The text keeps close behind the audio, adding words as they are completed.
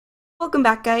Welcome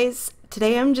back, guys.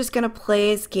 Today I'm just gonna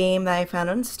play this game that I found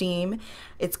on Steam.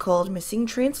 It's called Missing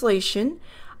Translation.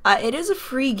 It is a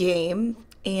free game,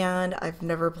 and I've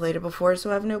never played it before,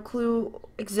 so I have no clue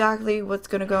exactly what's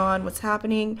gonna go on, what's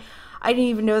happening. I didn't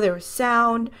even know there was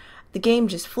sound. The game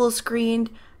just full screened.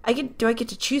 Do I get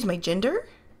to choose my gender?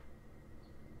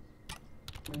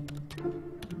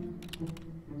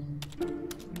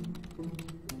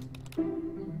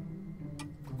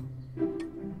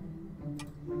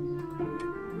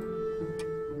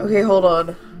 Okay, hold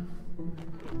on.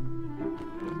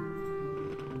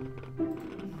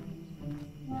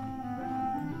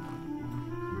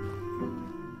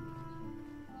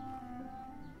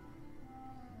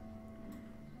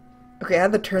 Okay, I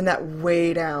had to turn that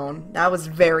way down. That was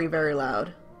very, very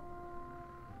loud.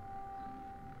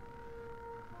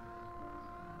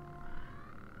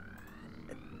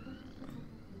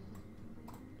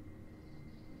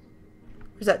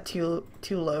 Is that too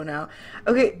low now?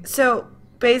 Okay, so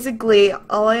basically,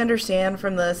 all I understand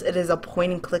from this, it is a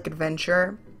point and click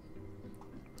adventure.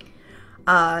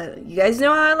 You guys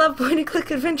know how I love point and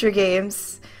click adventure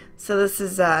games, so this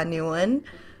is a new one,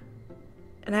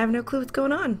 and I have no clue what's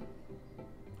going on.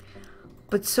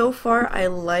 But so far, I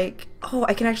like. Oh,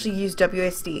 I can actually use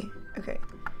WASD. Okay.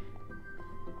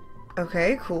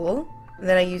 Okay, cool. And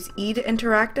then I use E to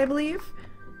interact, I believe.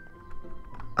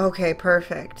 Okay,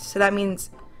 perfect. So that means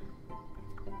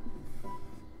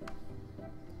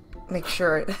make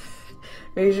sure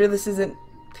this isn't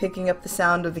picking up the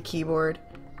sound of the keyboard,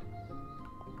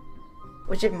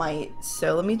 which it might.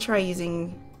 So let me try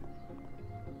using.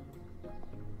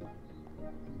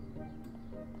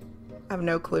 I have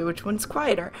no clue which one's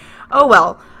quieter. Oh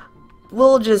well,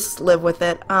 we'll just live with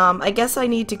it. I guess I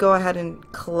need to go ahead and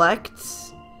collect.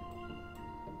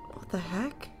 What the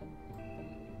heck?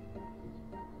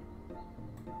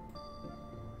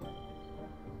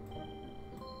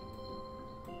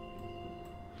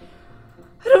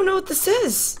 I don't know what this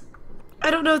is. I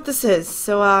don't know what this is.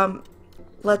 So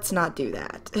let's not do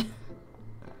that.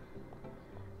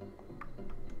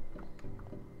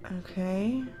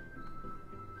 Okay.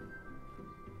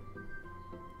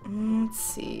 Let's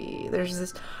see. There's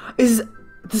this. This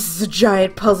is a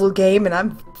giant puzzle game, and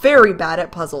I'm very bad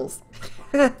at puzzles.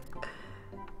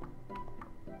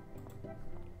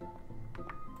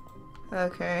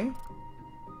 Okay.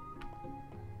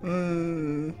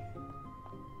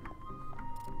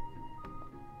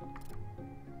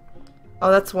 Oh,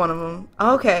 that's one of them.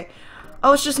 Okay.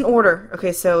 Oh, it's just an order.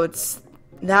 Okay, so it's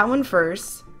that one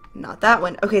first, not that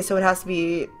one. Okay, so it has to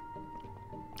be.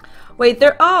 Wait,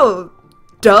 there. Oh,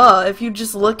 duh. If you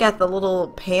just look at the little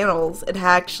panels, it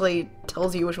actually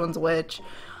tells you which one's which.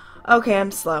 Okay, I'm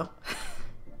slow.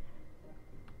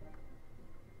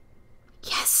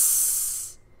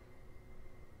 Yes!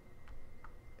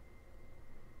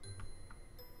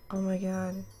 Oh my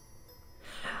god.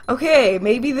 Okay,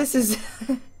 maybe this is.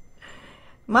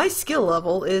 My skill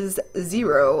level is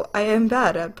 0. I am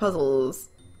bad at puzzles.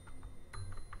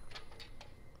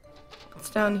 What's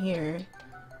down here?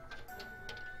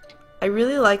 I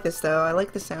really like this though. I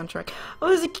like the soundtrack.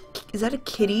 Oh, is that a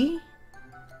kitty?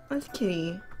 That's a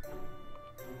kitty.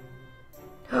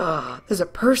 Oh, there's a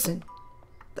person.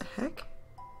 The heck?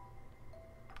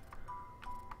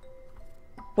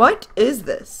 What is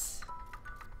this?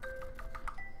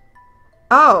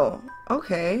 Oh,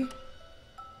 okay.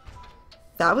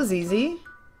 That was easy.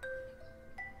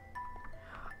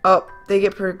 Oh, they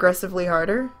get progressively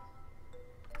harder.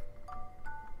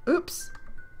 Oops.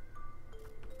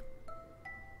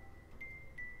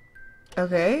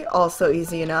 Okay, also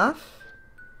easy enough.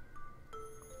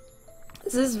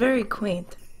 This is very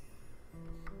quaint.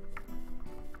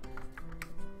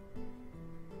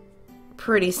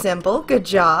 Pretty simple. Good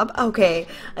job. Okay,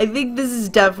 I think this is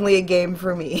definitely a game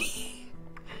for me.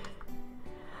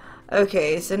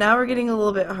 Okay, so now we're getting a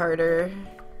little bit harder.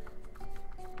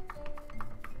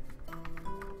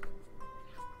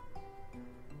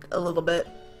 A little bit.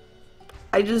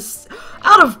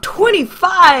 Out of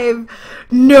 25!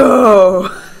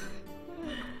 No!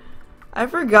 I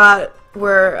forgot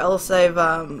where else I've,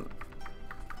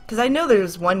 because I know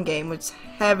there's one game which is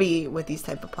heavy with these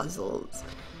type of puzzles.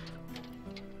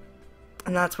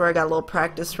 And that's where I got a little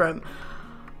practice from.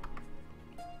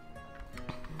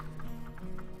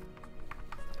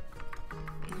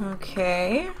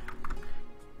 Okay.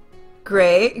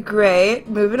 Great, great.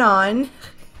 Moving on.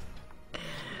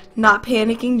 Not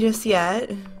panicking just yet.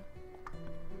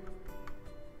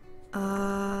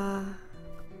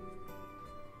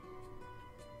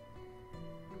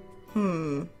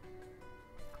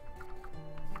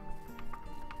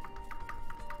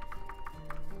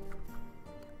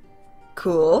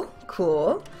 Cool,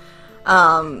 Cool.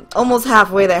 Almost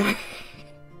halfway there.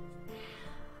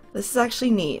 This is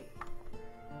actually neat.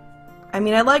 I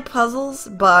mean, I like puzzles,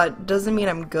 but doesn't mean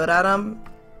I'm good at them.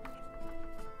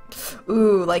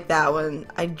 Ooh, like that one.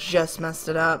 I just messed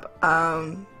it up.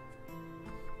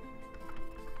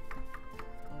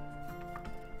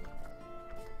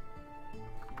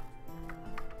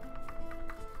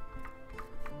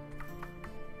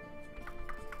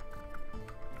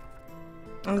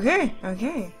 Okay,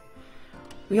 okay.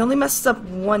 We only messed up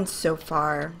once so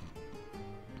far.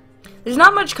 There's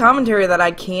not much commentary that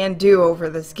I can do over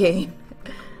this game.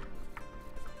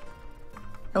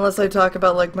 Unless I talk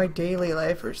about, like, my daily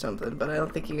life or something, but I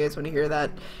don't think you guys want to hear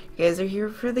that. You guys are here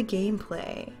for the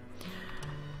gameplay.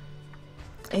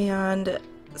 And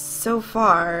so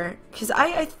far, because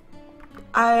I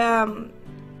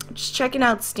just checking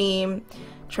out Steam,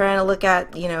 trying to look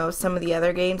at, you know, some of the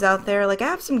other games out there. Like, I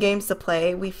have some games to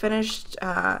play. We finished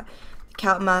the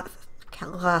Catmouth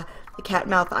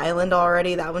Island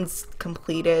already. That one's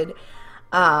completed.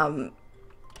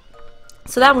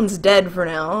 So that one's dead for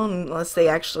now, unless they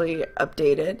actually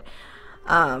update it.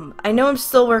 I know I'm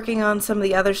still working on some of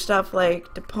the other stuff,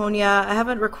 like Deponia. I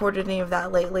haven't recorded any of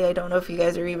that lately. I don't know if you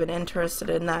guys are even interested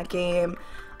in that game.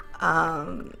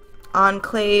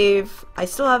 Enclave, I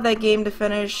still have that game to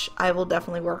finish. I will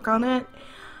definitely work on it.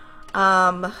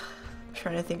 I'm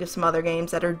trying to think of some other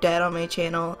games that are dead on my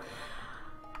channel.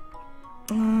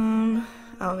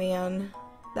 Oh man,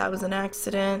 that was an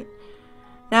accident.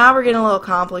 Now we're getting a little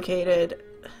complicated.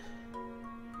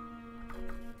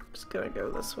 Just gonna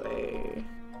go this way.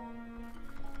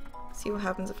 See what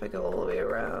happens if I go all the way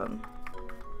around.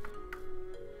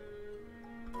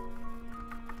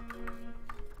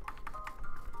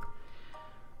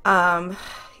 Yeah,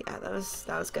 that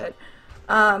was good.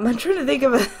 I'm trying to think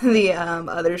of the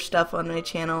other stuff on my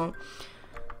channel.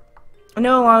 I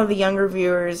know a lot of the younger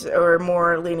viewers are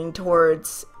more leaning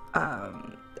towards,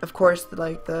 of course,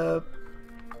 like the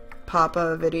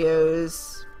Papa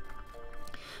videos,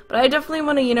 but I definitely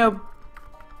want to, you know,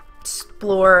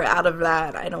 explore out of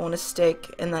that. I don't want to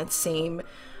stick in that same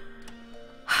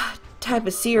type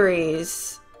of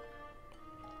series.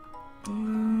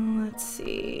 Let's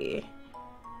see.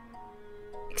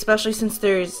 Especially since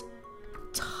there's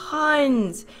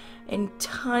tons and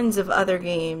tons of other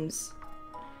games.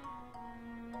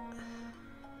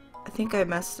 I think I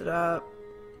messed it up.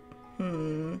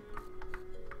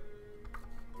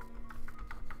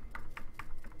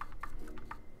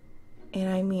 And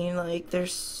I mean, like,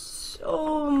 there's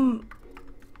so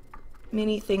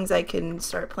many things I can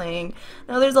start playing.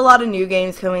 Now, there's a lot of new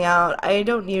games coming out. I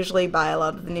don't usually buy a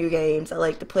lot of the new games. I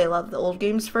like to play a lot of the old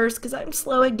games first because I'm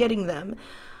slow at getting them.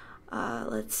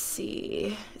 Let's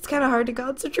see. It's kind of hard to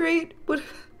concentrate.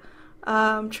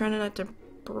 I'm trying not to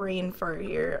brain fart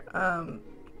here.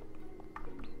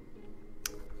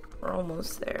 We're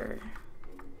almost there.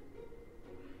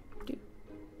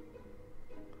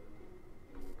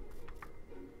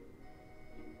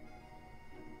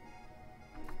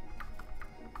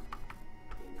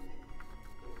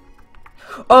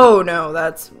 Oh no,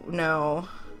 that's no.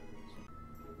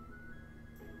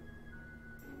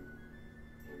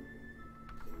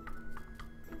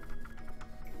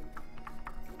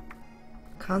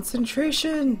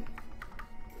 Concentration.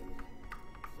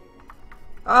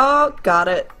 Oh, got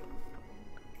it.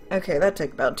 Okay, that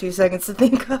took about 2 seconds to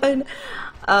think on.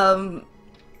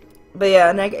 But yeah,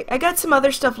 and I got some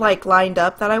other stuff like lined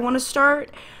up that I want to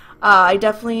start. I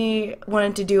definitely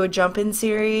wanted to do a jump-in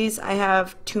series. I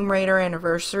have Tomb Raider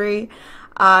Anniversary.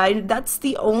 That's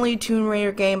the only Tomb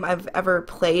Raider game I've ever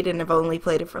played, and I've only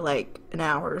played it for like an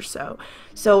hour or so.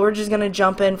 So we're just gonna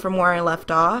jump in from where I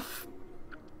left off,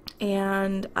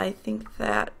 and I think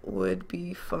that would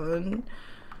be fun.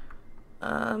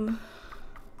 And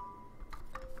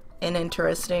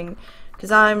interesting,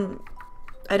 because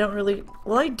I don't really,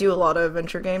 well, I do a lot of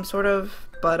adventure games, sort of,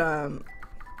 but,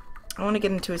 I want to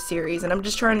get into a series, and I'm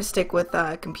just trying to stick with,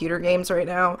 computer games right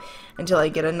now, until I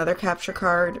get another capture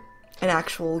card, an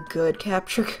actual good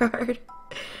capture card,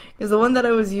 because the one that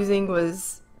I was using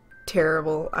was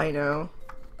terrible, I know.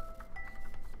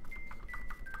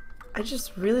 I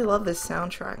just really love this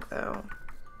soundtrack, though.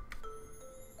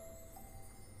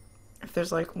 If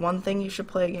there's like one thing you should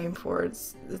play a game for,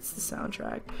 it's the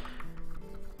soundtrack.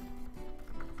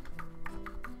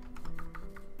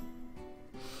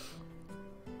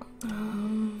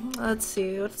 Let's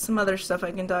see, what's some other stuff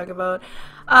I can talk about?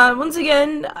 Once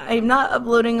again, I'm not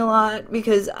uploading a lot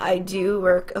because I do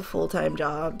work a full-time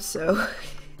job, so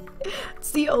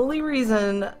it's the only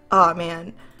reason. Oh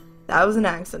man, that was an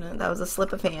accident. That was a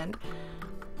slip of hand.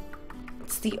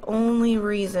 It's the only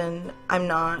reason I'm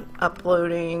not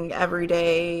uploading every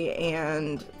day,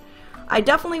 and I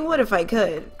definitely would if I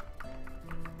could.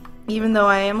 Even though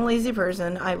I am a lazy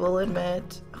person, I will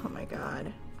admit. Oh my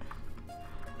god.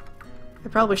 I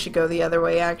probably should go the other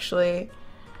way, actually.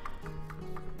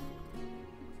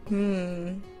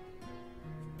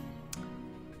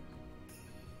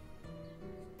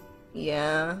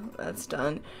 Yeah, that's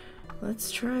done.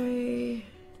 Let's try...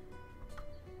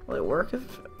 Will it work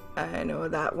if... I know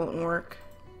that won't work.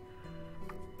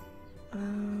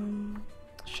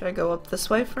 Should I go up this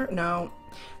way first? No.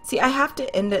 See, I have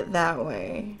to end it that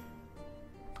way.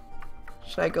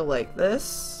 Should I go like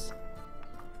this?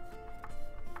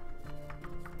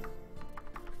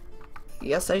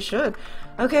 Yes, I should.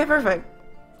 Okay, perfect.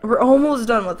 We're almost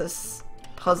done with this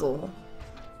puzzle.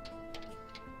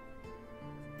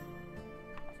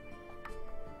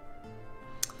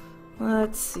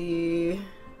 Let's see.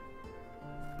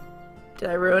 Did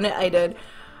I ruin it? I did.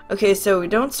 Okay, so we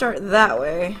don't start that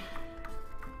way.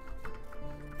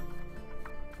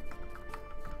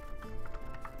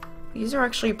 These are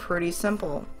actually pretty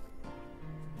simple.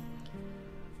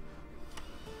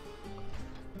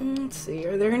 Let's see,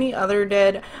 are there any other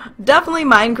dead? Definitely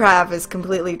Minecraft is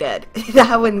completely dead.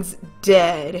 That one's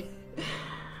dead.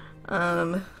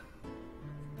 That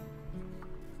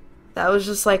was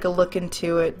just like a look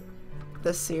into it,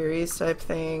 the series type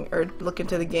thing, or look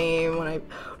into the game when I...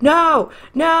 No!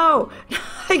 No!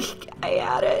 I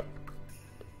had it.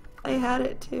 I had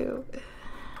it too.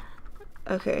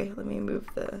 Okay, let me move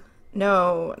the...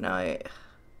 No, no,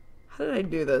 how did I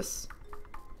do this?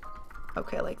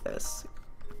 Okay, like this.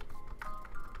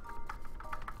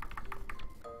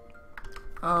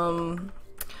 Oh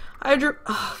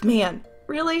man,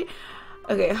 really?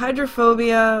 Okay,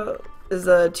 hydrophobia is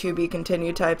a to be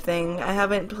continued type thing. I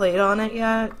haven't played on it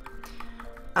yet.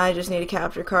 I just need a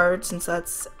capture card since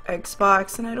that's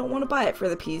Xbox, and I don't want to buy it for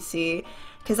the PC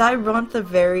because I want the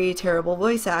very terrible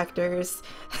voice actors.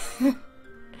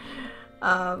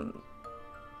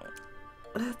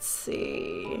 Let's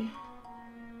see.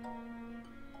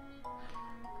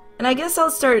 And I guess I'll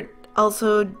start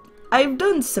also... I've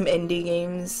done some indie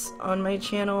games on my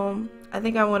channel. I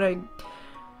think I want to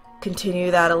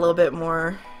continue that a little bit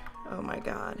more. Oh my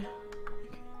god.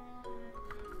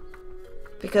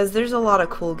 Because there's a lot of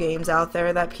cool games out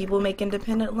there that people make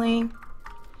independently,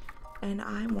 and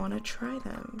I want to try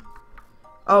them.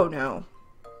 Oh no.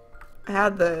 I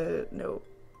had the... No.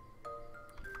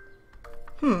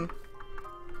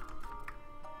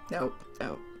 Nope,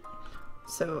 nope.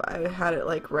 So I had it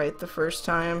like right the first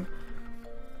time.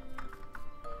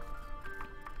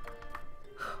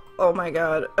 Oh my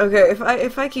god. Okay,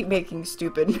 if I keep making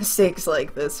stupid mistakes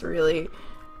like this, really,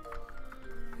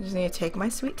 I just need to take my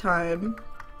sweet time.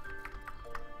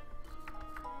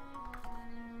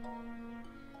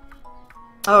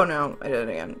 Oh no, I did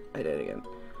it again. I did it again.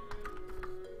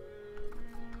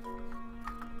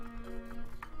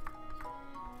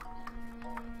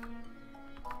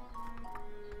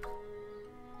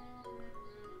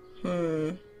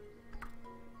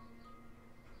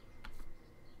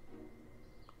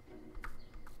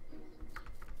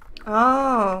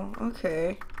 Oh,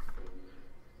 okay.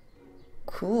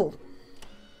 Cool.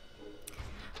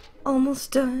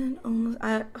 Almost done. Almost.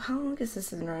 How long is this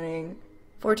been running?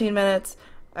 14 minutes.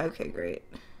 Okay, great.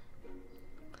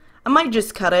 I might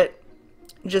just cut it,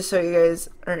 just so you guys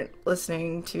aren't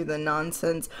listening to the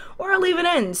nonsense, or I'll leave it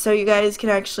in so you guys can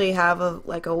actually have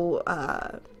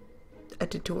a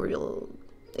tutorial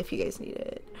if you guys need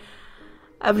it.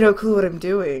 I have no clue what I'm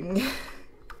doing.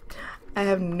 I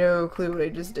have no clue what I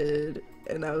just did,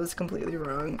 and that was completely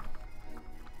wrong.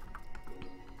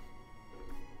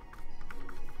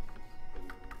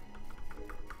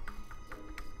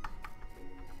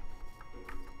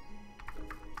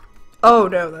 Oh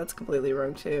no, that's completely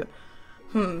wrong too.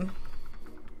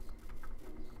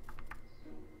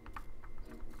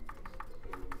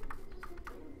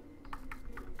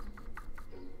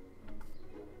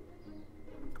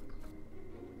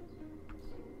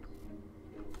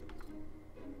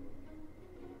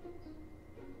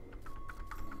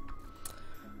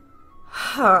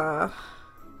 Huh.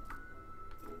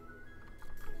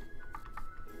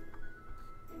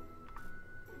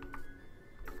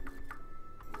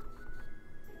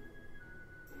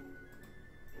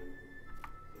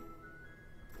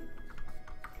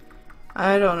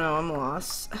 I don't know, I'm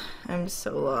lost. I'm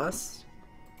so lost.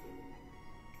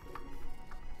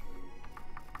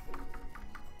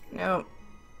 Nope.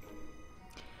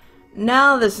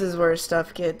 Now this is where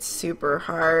stuff gets super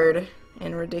hard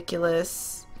and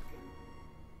ridiculous.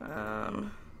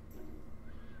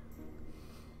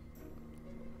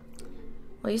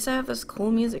 At least I have this cool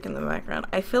music in the background.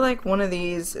 I feel like one of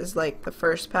these is like the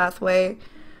first pathway,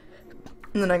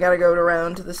 and then I gotta go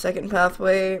around to the second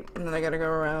pathway, and then I gotta go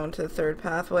around to the third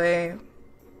pathway.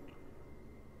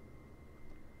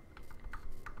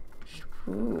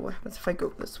 Ooh, what happens if I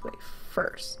go this way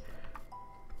first?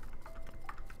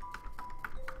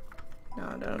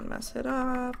 No, don't mess it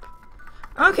up.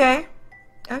 Okay.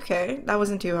 Okay, that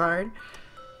wasn't too hard.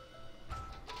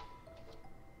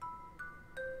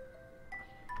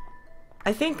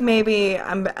 I think maybe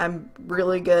I'm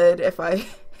really good if I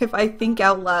if I think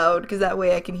out loud, because that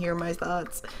way I can hear my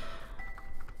thoughts.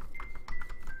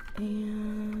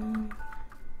 And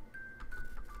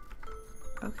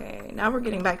okay, now we're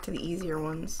getting back to the easier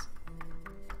ones.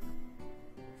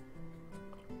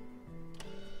 I'm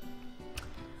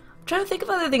trying to think of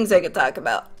other things I could talk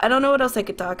about. I don't know what else I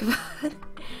could talk about.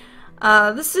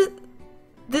 This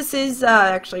is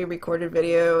actually a recorded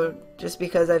video, just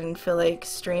because I didn't feel like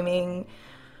streaming.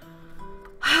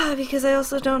 Because I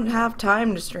also don't have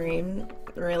time to stream,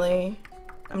 really.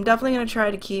 I'm definitely gonna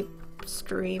try to keep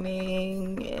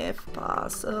streaming if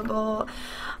possible.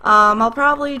 I'll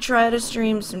probably try to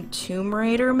stream some Tomb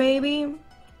Raider, maybe.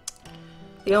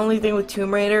 The only thing with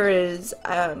Tomb Raider is,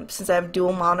 since I have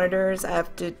dual monitors, I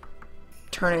have to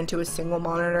turn into a single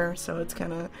monitor, so it's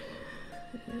kind of...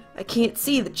 I can't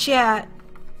see the chat,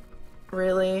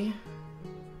 really.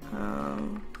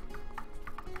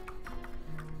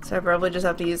 So I probably just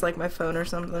have to use like my phone or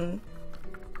something.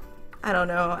 I don't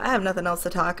know. I have nothing else to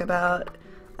talk about.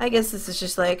 I guess this is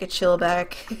just like a chill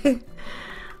back,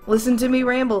 listen to me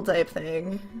ramble type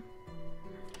thing.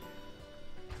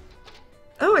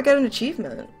 Oh, I got an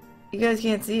achievement. You guys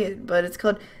can't see it, but it's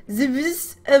called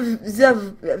is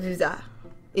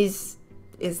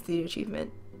the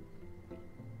achievement.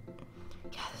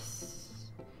 Yes.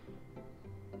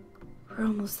 We're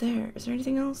almost there. Is there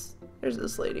anything else? There's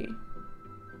this lady.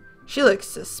 She looks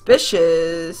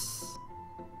suspicious.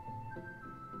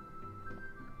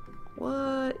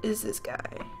 What is this guy?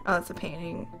 Oh, it's a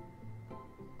painting.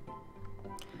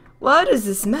 What is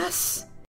this mess?